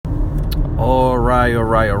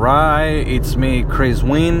Alright. It's me, Chris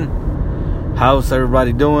Wynn. How's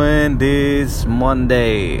everybody doing this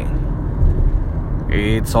Monday?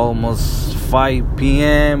 It's almost 5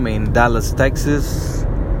 p.m. in Dallas, Texas.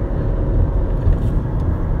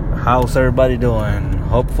 How's everybody doing?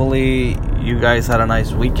 Hopefully, you guys had a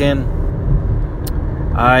nice weekend.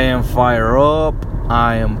 I am fired up,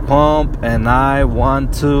 I am pumped, and I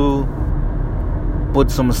want to put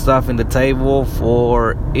some stuff in the table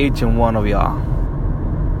for each and one of y'all.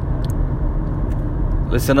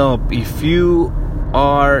 Listen up. If you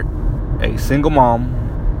are a single mom,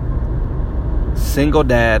 single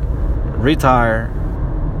dad, retired,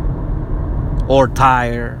 or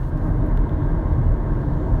tired,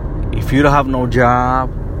 if you don't have no job,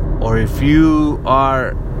 or if you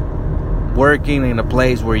are working in a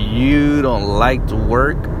place where you don't like to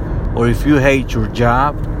work, or if you hate your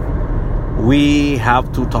job, we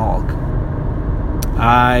have to talk.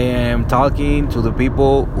 I am talking to the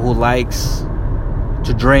people who likes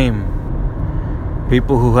to dream,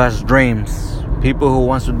 people who has dreams, people who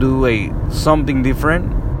wants to do something different,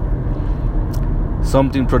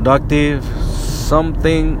 something productive,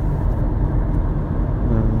 something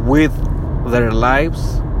with their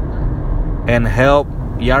lives and help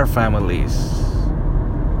your families.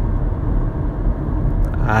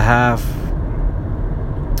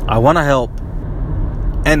 I want to help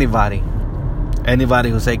anybody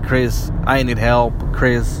who say, Chris, I need help.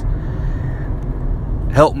 Chris,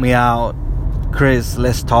 help me out. Chris,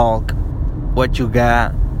 let's talk. What you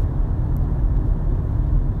got?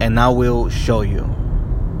 And I will show you.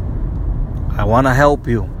 I want to help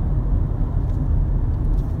you.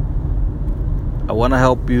 I want to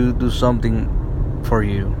help you do something for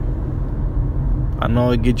you. I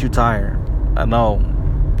know it gets you tired. I know.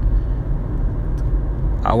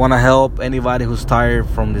 I want to help anybody who's tired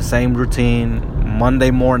from the same routine.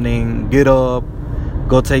 Monday morning, get up,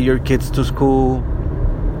 go take your kids to school,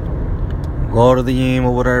 go to the gym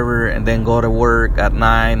or whatever, and then go to work at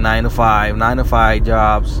 9 to 5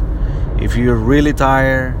 jobs. If you're really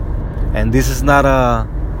tired, and this is not a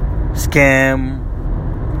scam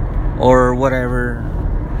or whatever,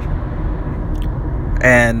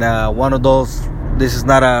 and this is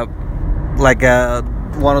not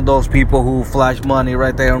one of those people who flash money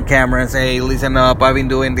right there on camera and say, hey, listen up, I've been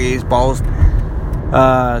doing this, post,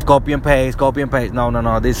 copy and paste.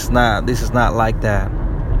 No, this is not like that.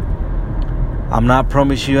 I'm not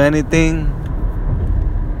promising you anything,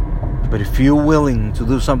 but if you're willing to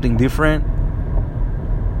do something different,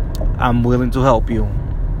 I'm willing to help you.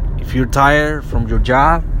 If you're tired from your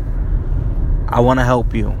job, I want to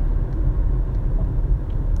help you.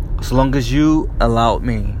 As long as you allow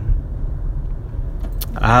me.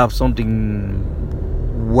 I have something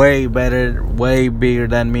way better, way bigger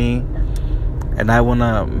than me, and I want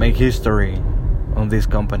to make history on this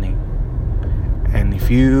company. And if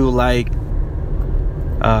you like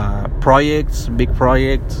projects, big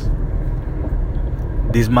projects,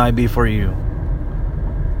 this might be for you.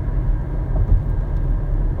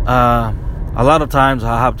 A lot of times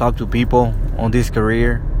I have talked to people on this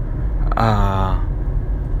career,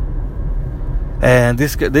 and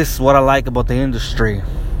this is what I like about the industry.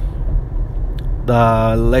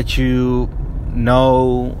 Let you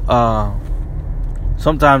know.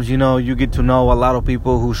 Sometimes you get to know a lot of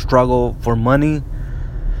people who struggle for money,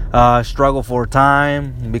 struggle for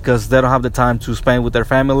time because they don't have the time to spend with their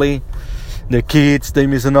family, their kids. They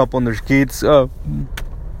missing up on their kids'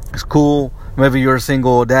 school. Maybe you're a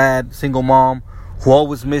single dad, single mom who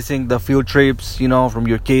always missing the field trips, from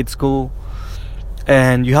your kids' school.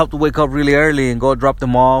 And you have to wake up really early and go drop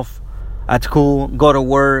them off at school, go to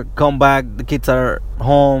work, come back, the kids are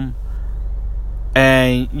home,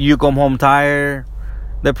 and you come home tired.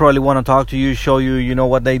 They probably want to talk to you, show you,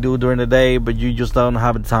 what they do during the day, but you just don't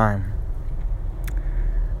have the time.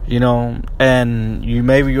 And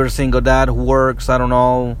maybe you're a single dad who works, 12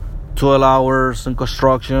 hours in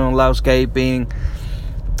construction, landscaping,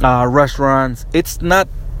 restaurants. It's not,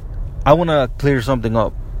 I want to clear something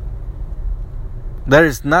up. There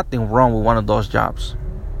is nothing wrong with one of those jobs.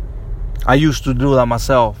 I used to do that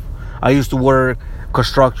myself. I used to work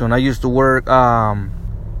construction. I used to work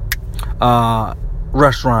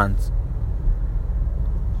restaurants.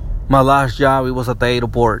 My last job, it was at the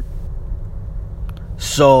airport.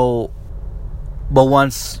 So, but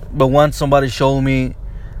once somebody showed me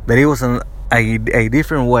that it was a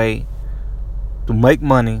different way to make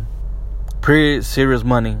money, pretty serious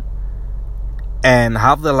money, and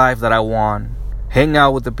have the life that I want, hang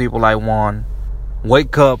out with the people I want,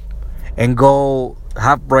 wake up and go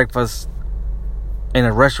have breakfast in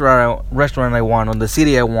a restaurant I want, on the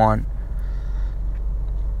city I want,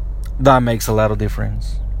 That makes a lot of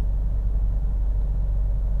difference.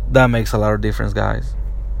 That makes a lot of difference, guys.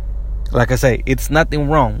 Like I say, it's nothing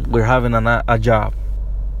wrong with having a job.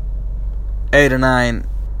 8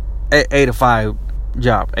 to 5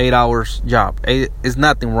 job, 8 hours job. It's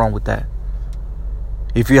nothing wrong with that.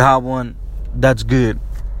 If you have one, that's good.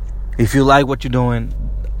 If you like what you're doing,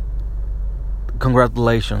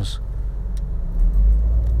 congratulations.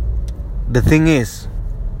 The thing is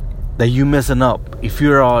that you messing up. If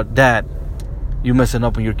you're a dad, you messing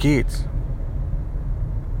up on your kids.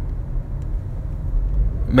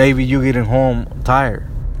 Maybe you getting home tired,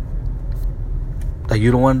 that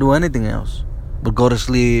you don't want to do anything else but go to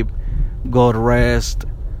sleep, go to rest,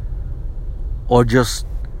 or just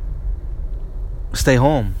stay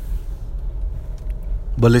home.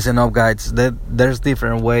 But listen up, guys. There's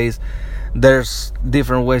different ways. There's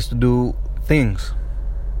different ways to do things,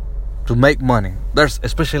 to make money. There's,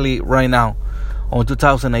 especially right now, on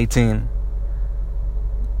 2018,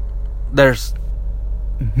 there's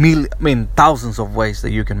thousands of ways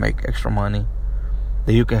that you can make extra money,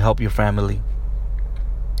 that you can help your family.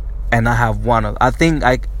 And I have one of. I think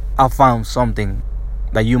I found something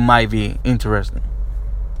that you might be interested.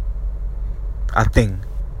 I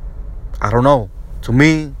don't know. To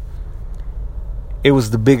me, it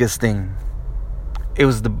was the biggest thing. It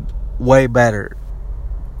was the way better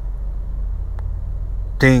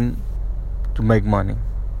thing to make money,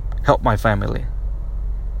 help my family,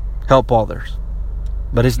 help others.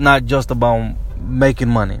 But it's not just about making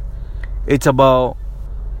money. It's about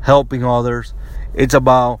helping others. It's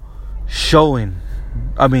about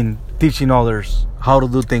teaching others how to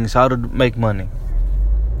do things, how to make money.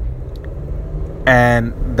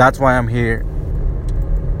 And that's why I'm here.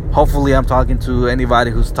 Hopefully I'm talking to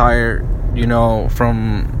anybody who's tired,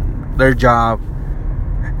 from their job.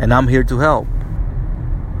 And I'm here to help.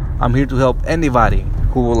 I'm here to help anybody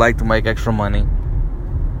who would like to make extra money,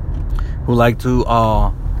 who like to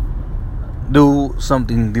do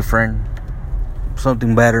something different,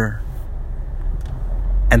 something better.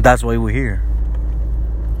 And that's why we're here.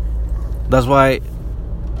 That's why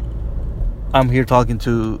I'm here talking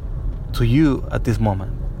to you at this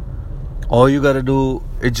moment. All you gotta do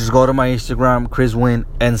is just go to my Instagram, Chris Wynn,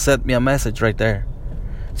 and send me a message right there.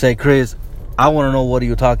 Say, Chris, I want to know what are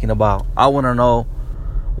you talking about. I want to know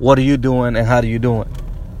what are you doing and how do you do it.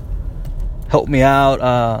 Help me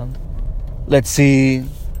out. Let's see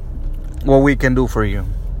what we can do for you.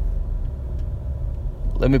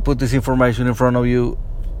 Let me put this information in front of you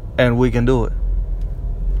and we can do it.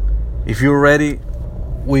 If you're ready,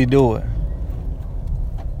 we do it.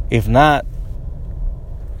 If not,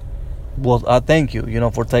 well, I thank you,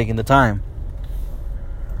 for taking the time.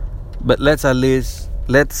 But let's at least,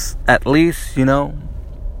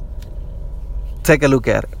 take a look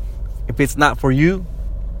at it. If it's not for you,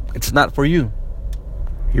 it's not for you.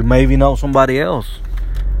 You maybe know somebody else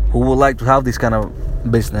who would like to have this kind of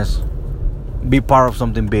business, be part of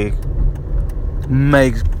something big,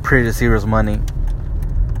 make pretty serious money,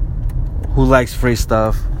 who likes free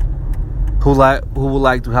stuff, who would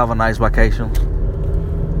like to have a nice vacation.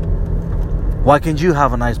 Why can't you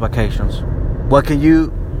have a nice vacations? Why can't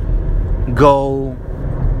you go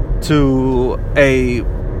to a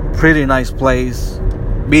pretty nice place,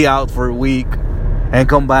 be out for a week, and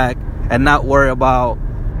come back and not worry about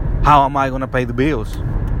how am I going to pay the bills?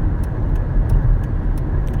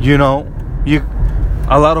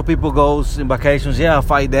 A lot of people goes in vacations,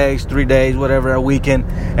 5 days, 3 days, whatever, a weekend,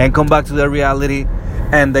 and come back to their reality,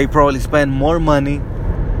 and they probably spend more money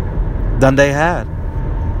than they had.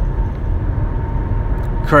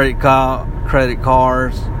 Credit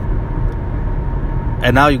cards,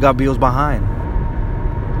 and now you got bills behind.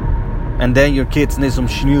 And then your kids need some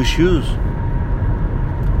new shoes.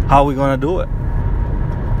 How are we gonna do it?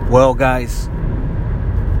 Well, guys,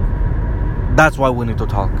 that's why we need to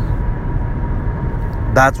talk.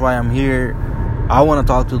 That's why I'm here. I want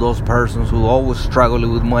to talk to those persons who always struggle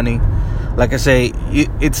with money. Like I say,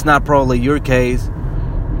 it's not probably your case,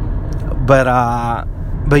 but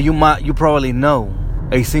you probably know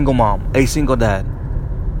a single mom, a single dad,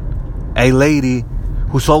 a lady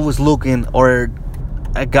who's always looking, or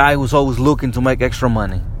a guy who's always looking to make extra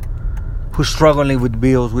money, who's struggling with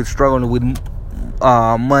bills, who's struggling with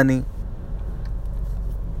money.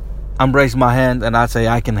 I'm raising my hand and I say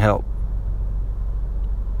I can help.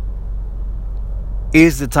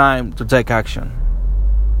 It's the time to take action.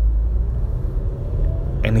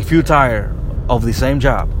 And if you're tired of the same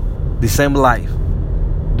job, the same life,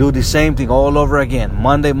 do the same thing all over again,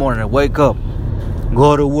 Monday morning, wake up,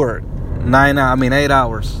 go to work, 8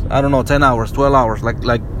 hours, 10 hours, 12 hours, like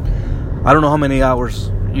I don't know how many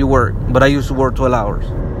hours you work, but I used to work 12 hours.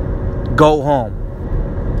 Go home.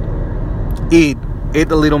 Eat a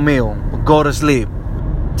little meal. Go to sleep.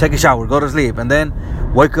 Take a shower. Go to sleep. And then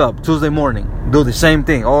wake up Tuesday morning. Do the same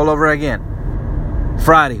thing all over again.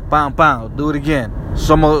 Friday, pound. Do it again.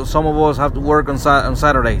 Some of us have to work on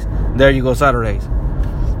Saturdays. There you go, Saturdays.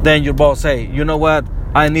 Then your boss say, you know what?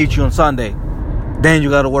 I need you on Sunday. Then you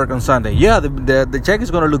got to work on Sunday. Yeah, the check is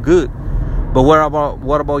gonna look good. But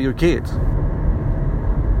what about your kids?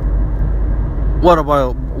 What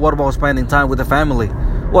about spending time with the family?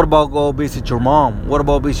 What about go visit your mom? What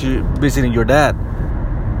about visiting your dad?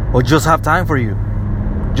 Or just have time for you,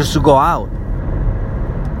 just to go out.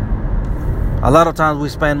 A lot of times we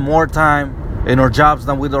spend more time in our jobs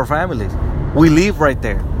than with our families. We live right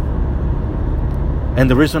there. And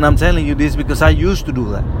the reason I'm telling you this is because I used to do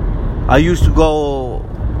that. I used to go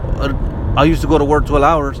to work 12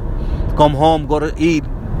 hours, come home, go to eat,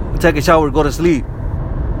 take a shower, go to sleep.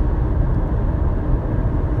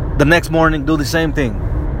 The next morning, do the same thing.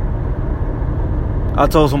 I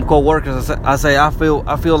told some co-workers, I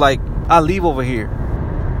feel like I live over here.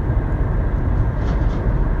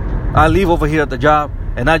 I live over here at the job,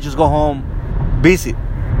 and I just go home, busy,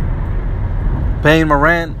 paying my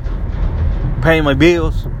rent, paying my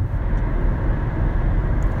bills,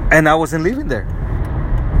 and I wasn't living there.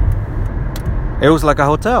 It was like a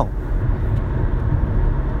hotel.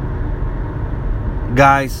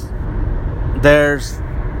 Guys, there's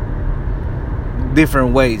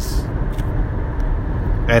different ways,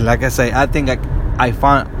 and like I say, I think I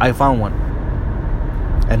found one,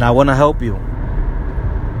 and I want to help you.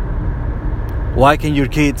 Why can your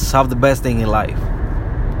kids have the best thing in life?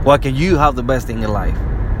 Why can you have the best thing in life?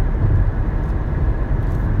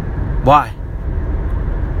 Why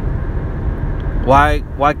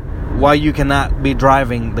you cannot be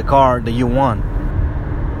driving the car that you want?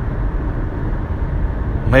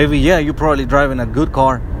 Maybe, yeah, you're probably driving a good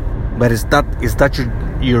car, but is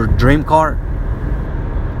that your dream car?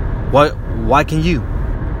 Why can you?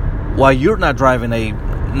 Why you're not driving a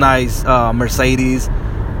nice Mercedes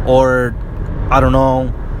or I don't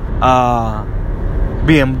know,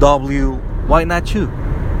 BMW? Why not you?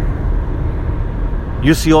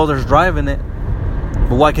 You see others driving it,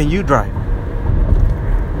 but why can't you drive?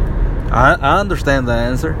 I understand the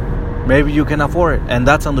answer. Maybe you can afford it, and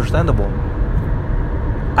that's understandable.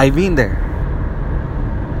 I've been there.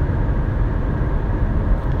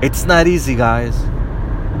 It's not easy, guys,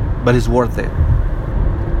 but it's worth it.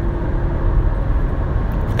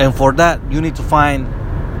 And for that, you need to find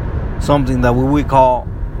something that we call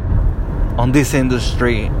on this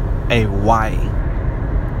industry a why.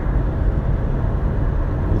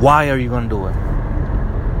 Why are you going to do it?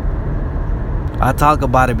 I talked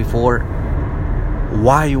about it before.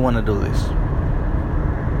 Why you want to do this?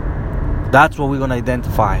 That's what we're going to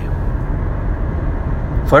identify.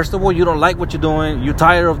 First of all, you don't like what you're doing. You're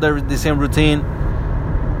tired of the same routine.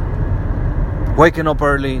 Waking up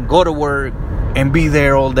early, go to work, and be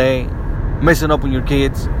there all day, messing up with your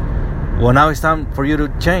kids. Well, now it's time for you to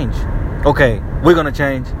change. Okay, we're going to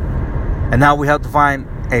change. And now we have to find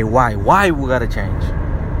a why. Why we got to change?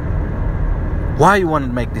 Why you want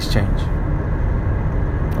to make this change?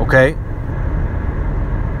 Okay?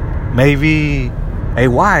 Maybe a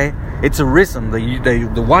why. It's a reason.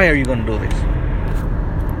 The why are you going to do this?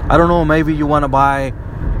 I don't know. Maybe you want to buy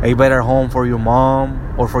a better home for your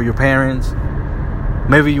mom or for your parents.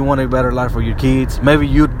 Maybe you want a better life for your kids. Maybe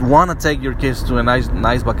you want to take your kids to a nice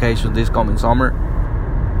vacation this coming summer.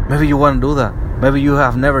 Maybe you want to do that. Maybe you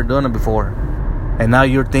have never done it before, and now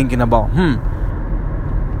you're thinking about,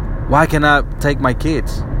 why can't I take my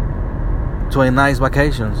kids to a nice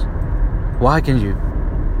vacations? Why can you?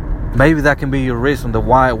 Maybe that can be your reason.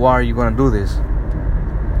 Why are you going to do this?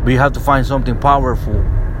 But you have to find something powerful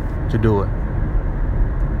to do it,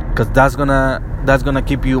 because that's gonna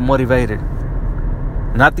keep you motivated.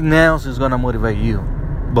 Nothing else is gonna motivate you,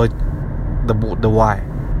 but the why.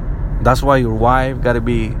 That's why your why got to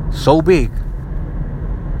be so big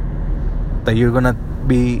that you're gonna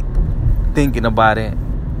be thinking about it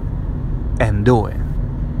and do it.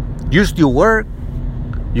 You still work.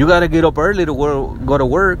 You gotta get up early to go to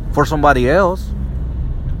work for somebody else.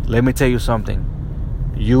 Let me tell you something.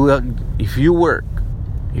 If you work,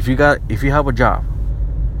 if you have a job,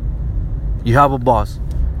 you have a boss.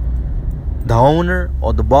 The owner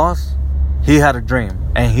or the boss, he had a dream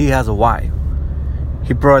and he has a wife.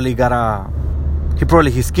 His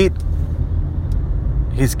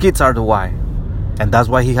kids are the why, and that's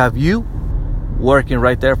why he have you working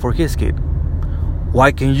right there for his kid.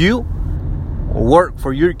 Why can you work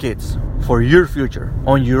for your kids, for your future,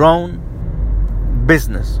 on your own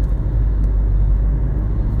business?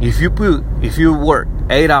 If you work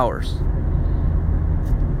 8 hours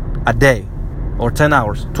a day, or 10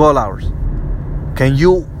 hours, 12 hours. Can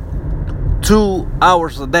you 2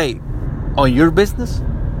 hours a day on your business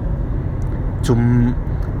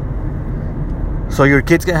so your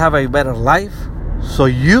kids can have a better life, so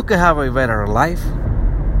you can have a better life,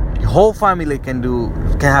 your whole family can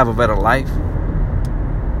have a better life,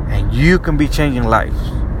 and you can be changing lives?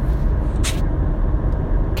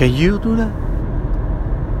 Can you do that?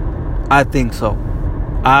 I think so.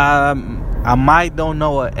 I might don't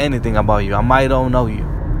know anything about you. I might don't know you.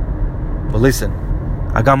 But listen,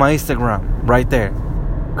 I got my Instagram right there.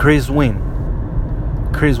 Chris Win.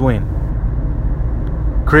 Chris Win.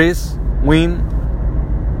 Chris Win.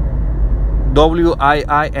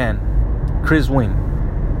 WIIN. Chris Win.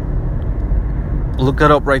 Look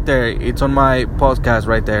it up right there. It's on my podcast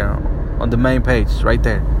right there. On the main page right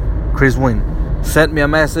there. Chris Win. Send me a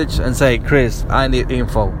message and say, Chris, I need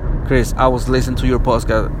info. Chris, I was listening to your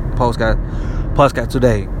podcast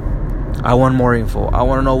today. I want more info. I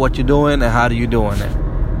want to know what you're doing and how you doing it.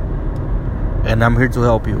 And I'm here to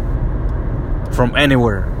help you. From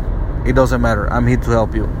anywhere. It doesn't matter. I'm here to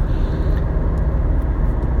help you.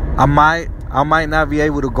 I might not be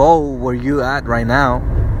able to go where you at right now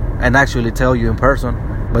and actually tell you in person.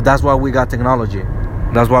 But that's why we got technology.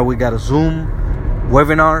 That's why we got a Zoom,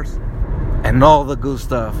 webinars, and all the good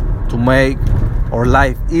stuff to make our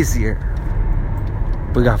life easier.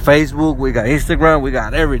 We got Facebook, we got Instagram, we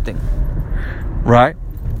got everything, right?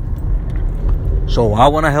 So I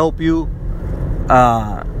want to help you.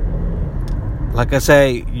 Like I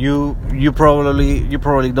say, you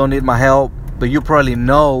probably don't need my help, but you probably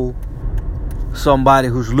know somebody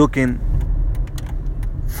who's looking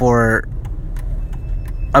to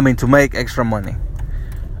make extra money.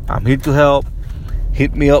 I'm here to help.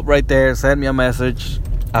 Hit me up right there. Send me a message.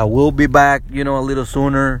 I will be back, a little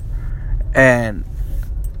sooner and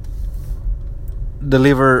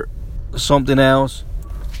deliver something else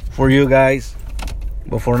for you guys.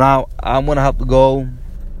 But for now, I'm going to have to go.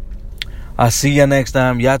 I'll see you next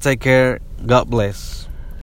time. Y'all take care. God bless.